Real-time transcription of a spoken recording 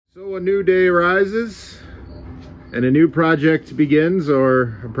So a new day rises and a new project begins,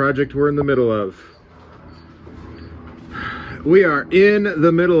 or a project we're in the middle of. We are in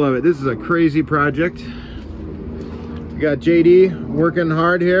the middle of it. This is a crazy project. We got JD working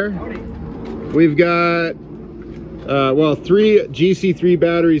hard here. We've got well, 3 GC3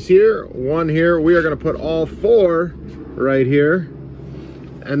 batteries here, 1 here. We are going to put all 4 right here,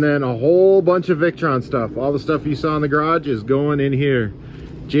 and then a whole bunch of Vctron stuff. All the stuff you saw in the garage is going in here.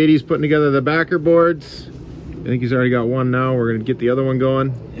 JD's putting together the backer boards. I think he's already got one now. We're going to get the other one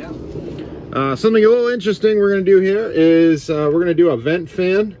going. Yeah. Something a little interesting we're going to do here is we're going to do a vent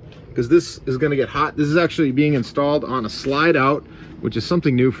fan, because this is going to get hot. This is actually being installed on a slide out, which is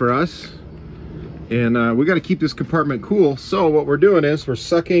something new for us. And we got to keep this compartment cool. So what we're doing is we're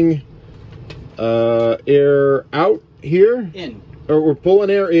sucking air out here. In. Or we're pulling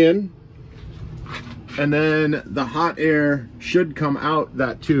air in. And then the hot air should come out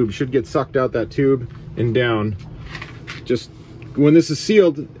that tube, should get sucked out that tube and down. Just when this is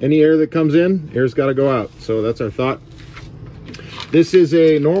sealed, any air that comes in, air's got to go out. So that's our thought. This is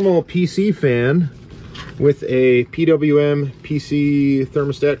a normal PC fan with a PWM PC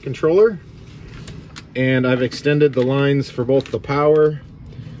thermostat controller. And I've extended the lines for both the power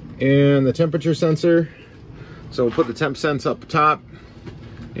and the temperature sensor. So we'll put the temp sense up top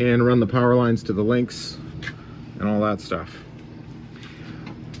and run the power lines to the links and all that stuff.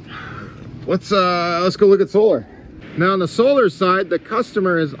 Let's go look at solar. Now on the solar side, the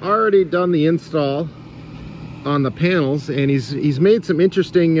customer has already done the install on the panels, and he's made some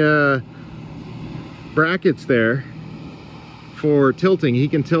interesting brackets there for tilting. He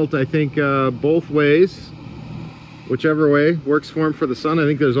can tilt, I think, both ways, whichever way works for him for the sun. I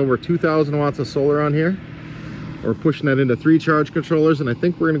think there's over 2,000 watts of solar on here. We're pushing that into 3 charge controllers, and I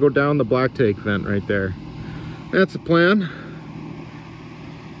think we're gonna go down the black take vent right there. That's the plan.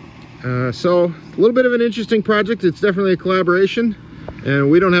 So a little bit of an interesting project. It's definitely a collaboration, and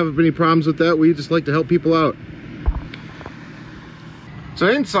we don't have any problems with that. We just like to help people out. So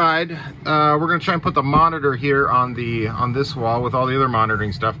inside, we're gonna try and put the monitor here on this wall with all the other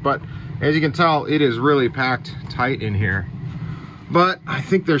monitoring stuff. But as you can tell, it is really packed tight in here. But I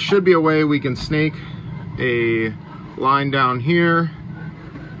think there should be a way we can snake a line down here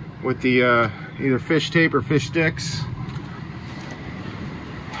with the either fish tape or fish sticks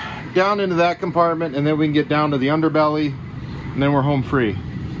down into that compartment, and then we can get down to the underbelly, and then we're home free.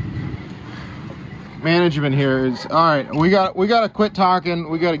 Management here is all right. We got to quit talking.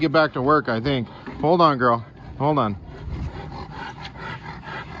 We got to get back to work, I think. Hold on, girl. Hold on.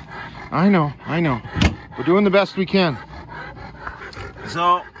 I know. We're doing the best we can.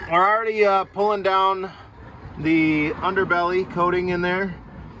 So we're already pulling down the underbelly coating in there,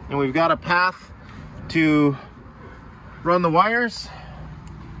 and we've got a path to run the wires.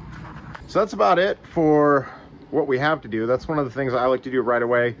 So that's about it for what we have to do. That's one of the things I like to do right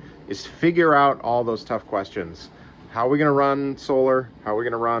away, is figure out all those tough questions. How are we going to run solar? How are we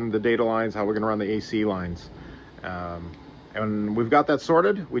going to run the data lines? How are we going to run the AC lines? And we've got that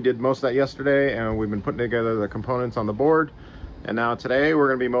sorted. We did most of that yesterday, and we've been putting together the components on the board. And now today we're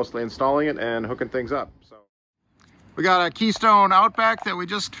going to be mostly installing it and hooking things up. So we got a Keystone Outback that we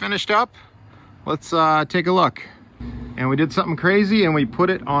just finished up. Let's take a look. And we did something crazy, and we put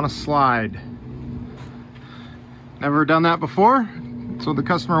it on a slide. Never done that before. That's what the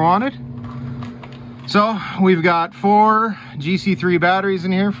customer wanted. So we've got 4 GC3 batteries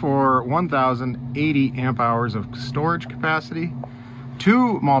in here for 1,080 amp hours of storage capacity.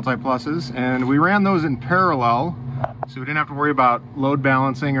 2 Multipluses, and we ran those in parallel, so we didn't have to worry about load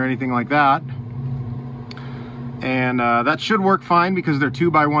balancing or anything like that. And that should work fine because they're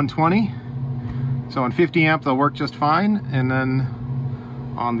 2x120. So in 50 amp they'll work just fine. And then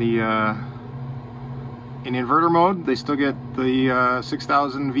on the in inverter mode, they still get the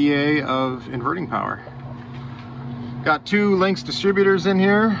 6,000 VA of inverting power. Got 2 Lynx distributors in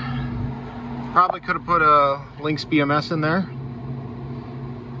here. Probably could have put a Lynx BMS in there,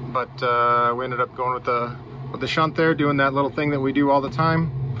 but we ended up going with the shunt there, doing that little thing that we do all the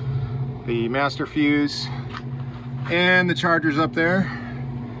time. The master fuse and the chargers up there.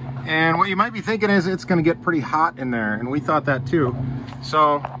 And what you might be thinking is it's going to get pretty hot in there, and we thought that too.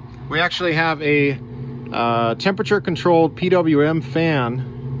 So we actually have a temperature controlled PWM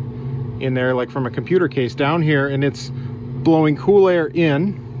fan in there, like from a computer case down here, and it's blowing cool air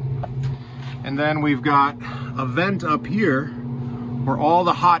in. And then we've got a vent up here where all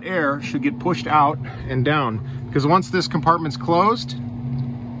the hot air should get pushed out and down, because once this compartment's closed,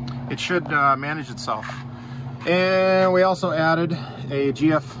 it should manage itself. And we also added a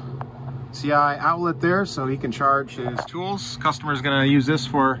GF CI outlet there so he can charge his tools. Customer's gonna use this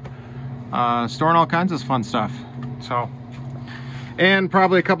for storing all kinds of fun stuff. So, and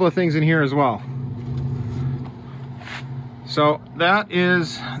probably a couple of things in here as well. So that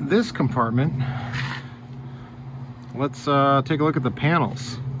is this compartment. Let's take a look at the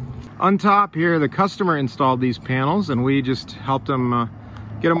panels. On top here, the customer installed these panels and we just helped him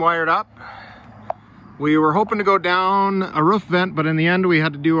get them wired up. We were hoping to go down a roof vent, but in the end we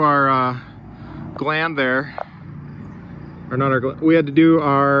had to do our gland there. Or not our gland, we had to do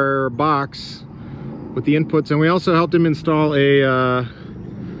our box with the inputs, and we also helped him install a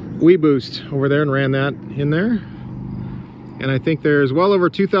WeBoost over there and ran that in there. And I think there's well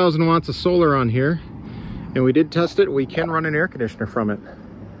over 2,000 watts of solar on here. And we did test it, we can run an air conditioner from it.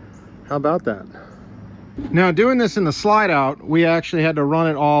 How about that? Now doing this in the slide out, we actually had to run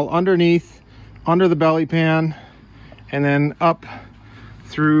it all underneath, under the belly pan, and then up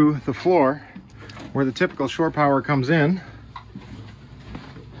through the floor where the typical shore power comes in.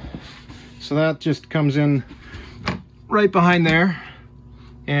 So that just comes in right behind there,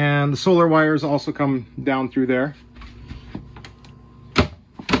 and the solar wires also come down through there.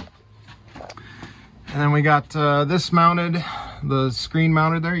 And then we got this mounted, the screen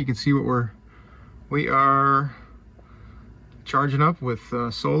mounted there. You can see what we are charging up with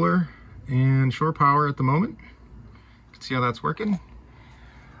solar and shore power at the moment. You can see how that's working.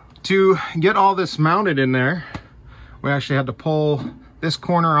 To get all this mounted in there, we actually had to pull this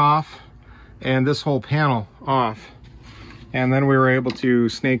corner off and this whole panel off. And then we were able to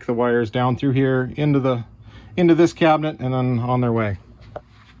snake the wires down through here into this cabinet and then on their way.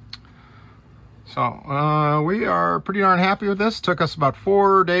 So we are pretty darn happy with this. Took us about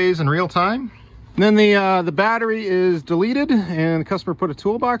 4 days in real time. And then the battery is deleted and the customer put a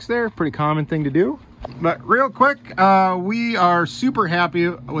toolbox there. Pretty common thing to do. But real quick, we are super happy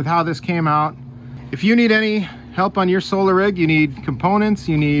with how this came out. If you need any help on your solar rig, you need components,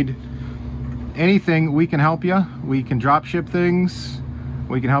 you need anything, we can help you. We can drop ship things.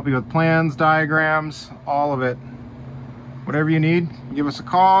 We can help you with plans, diagrams, all of it. Whatever you need, give us a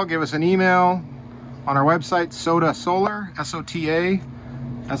call, give us an email on our website, SOTA Solar, SOTASOLAR.com.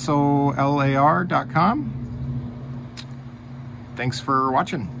 Thanks for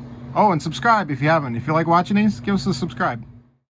watching. Oh, and subscribe if you haven't. If you like watching these, give us a subscribe.